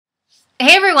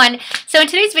Hey everyone! So in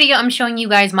today's video, I'm showing you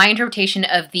guys my interpretation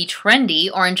of the trendy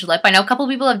orange lip. I know a couple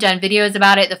people have done videos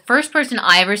about it. The first person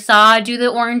I ever saw do the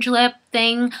orange lip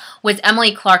thing was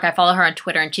Emily Clark. I follow her on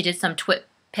Twitter, and she did some Twitter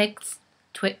pics.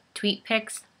 And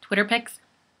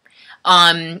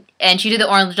she did the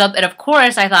orange lip, and of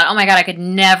course I thought, oh my god, I could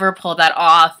never pull that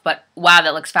off, but wow,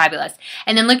 that looks fabulous.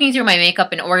 And then looking through my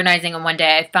makeup and organizing on one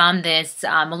day, I found this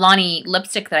Milani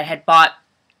lipstick that I had bought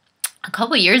a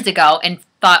couple years ago and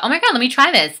thought, oh my god, let me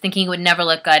try this, thinking it would never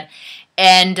look good.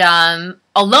 And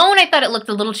alone, I thought it looked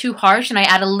a little too harsh, and I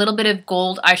added a little bit of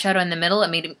gold eyeshadow in the middle.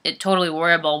 It made it totally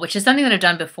wearable, which is something that I've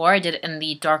done before. I did it in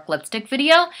the dark lipstick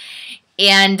video.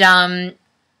 And I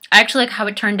actually like how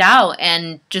it turned out,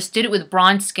 and just did it with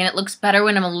bronze skin. It looks better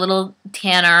when I'm a little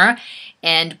tanner,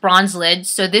 and bronze lids.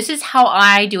 So this is how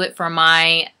I do it for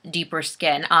my deeper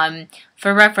skin.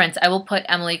 For reference, I will put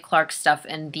Emily Clark's stuff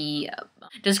in the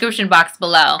description box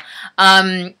below.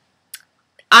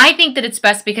 I think that it's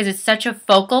best because it's such a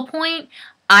focal point.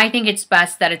 I think it's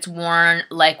best that it's worn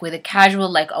like with a casual,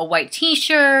 like a white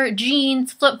t-shirt,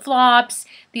 jeans, flip-flops.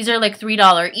 These are like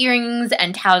 $3 earrings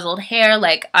and tousled hair.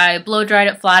 Like I blow dried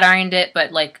it, flat ironed it,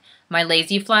 but like my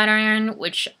lazy flat iron,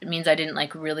 which means I didn't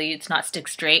like really, it's not stick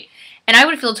straight. And I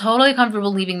would feel totally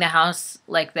comfortable leaving the house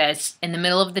like this in the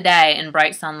middle of the day in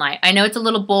bright sunlight. I know it's a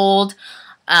little bold,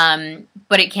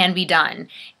 but it can be done.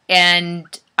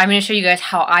 And I'm going to show you guys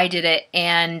how I did it.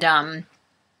 And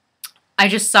I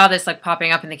just saw this like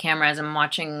popping up in the camera as I'm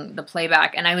watching the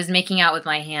playback, and I was making out with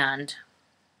my hand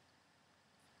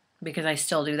because I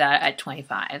still do that at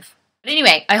 25. But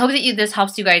anyway, I hope that this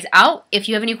helps you guys out. If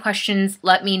you have any questions,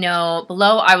 let me know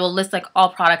below. I will list like all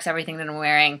products, everything that I'm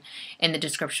wearing in the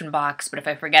description box. But if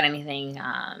I forget anything,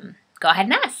 go ahead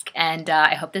and ask. And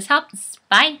I hope this helps.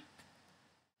 Bye.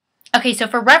 Okay, so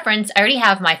for reference, I already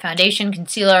have my foundation,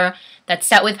 concealer that's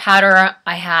set with powder.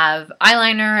 I have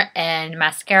eyeliner and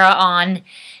mascara on,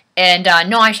 and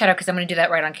no eyeshadow because I'm going to do that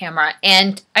right on camera.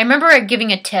 And I remember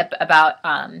giving a tip about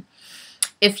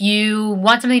if you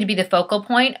want something to be the focal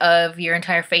point of your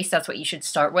entire face, that's what you should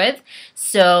start with.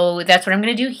 So that's what I'm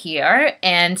going to do here.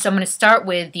 And so I'm going to start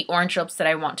with the orange lips that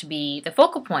I want to be the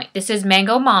focal point. This is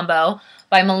Mango Mambo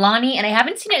by Milani, and I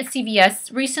haven't seen it at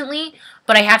CVS recently,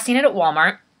 but I have seen it at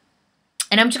Walmart.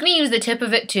 And I'm just going to use the tip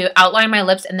of it to outline my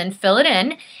lips and then fill it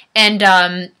in. And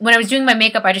when I was doing my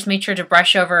makeup, I just made sure to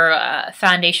brush over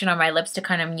foundation on my lips to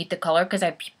kind of mute the color because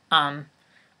I have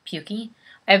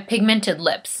pigmented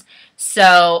lips.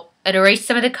 So it erased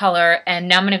some of the color, and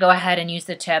now I'm going to go ahead and use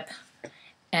the tip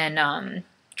and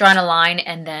draw in a line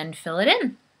and then fill it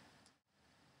in.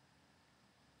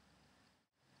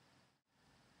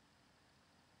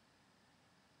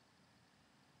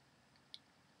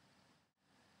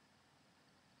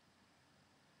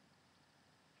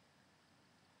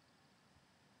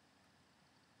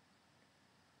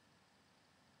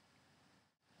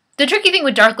 The tricky thing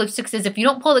with dark lipsticks is if you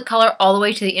don't pull the color all the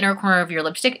way to the inner corner of your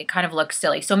lipstick, it kind of looks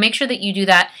silly. So make sure that you do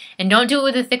that, and don't do it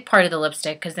with the thick part of the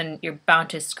lipstick because then you're bound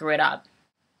to screw it up.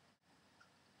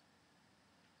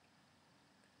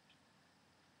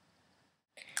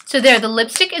 So there, the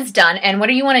lipstick is done, and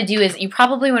what you want to do is, you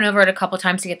probably went over it a couple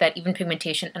times to get that even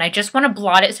pigmentation, and I just want to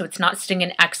blot it so it's not sitting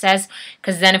in excess,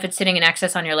 because then if it's sitting in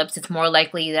excess on your lips, it's more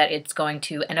likely that it's going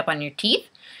to end up on your teeth.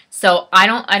 So I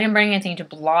didn't bring anything to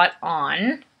blot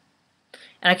on.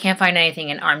 And I can't find anything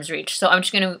in arm's reach. So I'm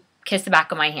just going to kiss the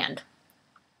back of my hand.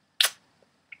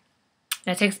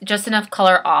 And it takes just enough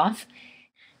color off.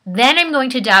 Then I'm going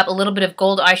to dab a little bit of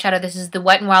gold eyeshadow. This is the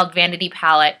Wet n Wild Vanity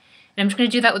palette. And I'm just going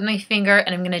to do that with my finger,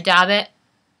 and I'm going to dab it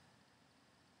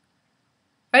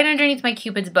right underneath my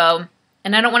Cupid's bow.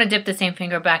 And I don't want to dip the same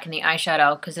finger back in the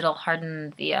eyeshadow because it'll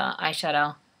harden the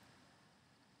eyeshadow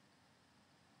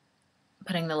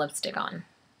putting the lipstick on.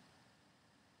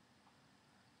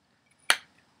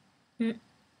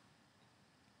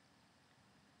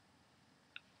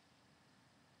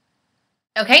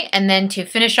 Okay, and then to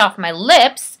finish off my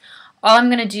lips, all I'm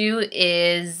going to do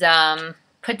is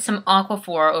put some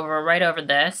Aquaphor right over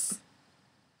this.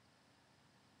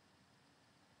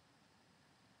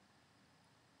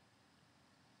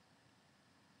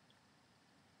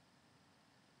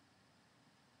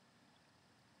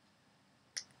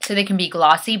 So they can be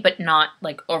glossy but not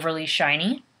like overly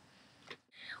shiny.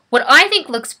 What I think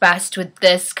looks best with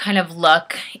this kind of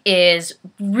look is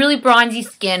really bronzy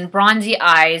skin, bronzy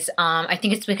eyes. I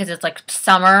think it's because it's like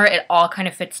summer. It all kind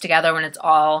of fits together when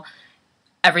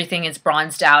everything is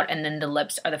bronzed out, and then the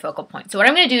lips are the focal point. So what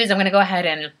I'm going to do is I'm going to go ahead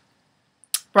and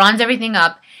bronze everything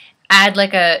up, add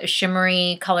like a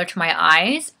shimmery color to my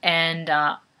eyes, and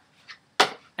I'll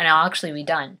actually be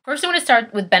done. First I'm going to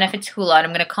start with Benefit's Hoola, and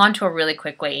I'm going to contour really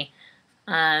quickly.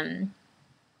 And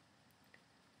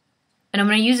I'm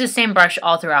going to use the same brush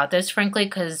all throughout this, frankly,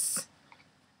 because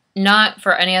not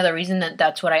for any other reason that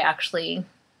that's what I actually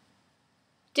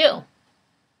do.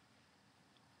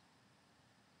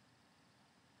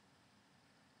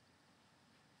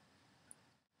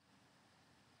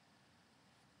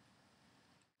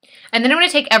 And then I'm going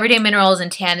to take Everyday Minerals and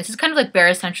Tan. This is kind of like Bare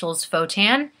Essentials Faux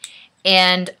Tan.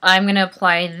 And I'm going to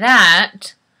apply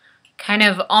that kind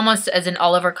of almost as an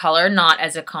all-over color, not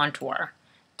as a contour,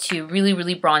 to really,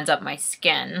 really bronze up my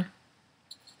skin.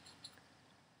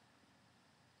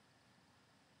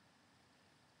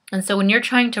 And so when you're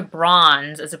trying to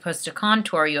bronze as opposed to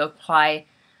contour, you apply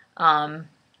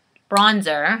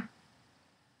bronzer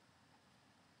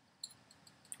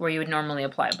where you would normally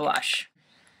apply blush.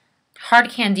 Hard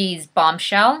Candy's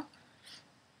Bombshell.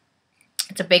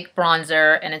 It's a baked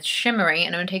bronzer and it's shimmery,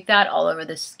 and I'm going to take that all over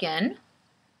the skin.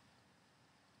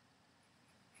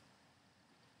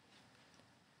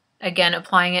 Again,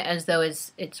 applying it as though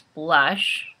it's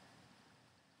blush.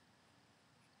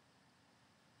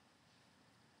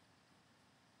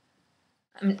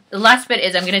 The last bit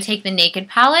is I'm going to take the Naked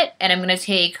palette and I'm going to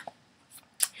take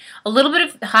a little bit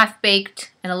of Half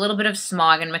Baked and a little bit of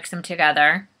Smog and mix them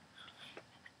together.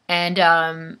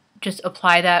 And just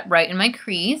apply that right in my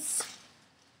crease.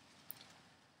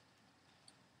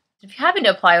 If you happen to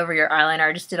apply over your eyeliner,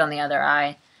 I just did on the other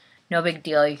eye. No big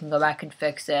deal, you can go back and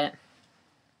fix it.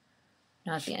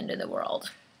 Not the end of the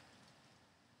world.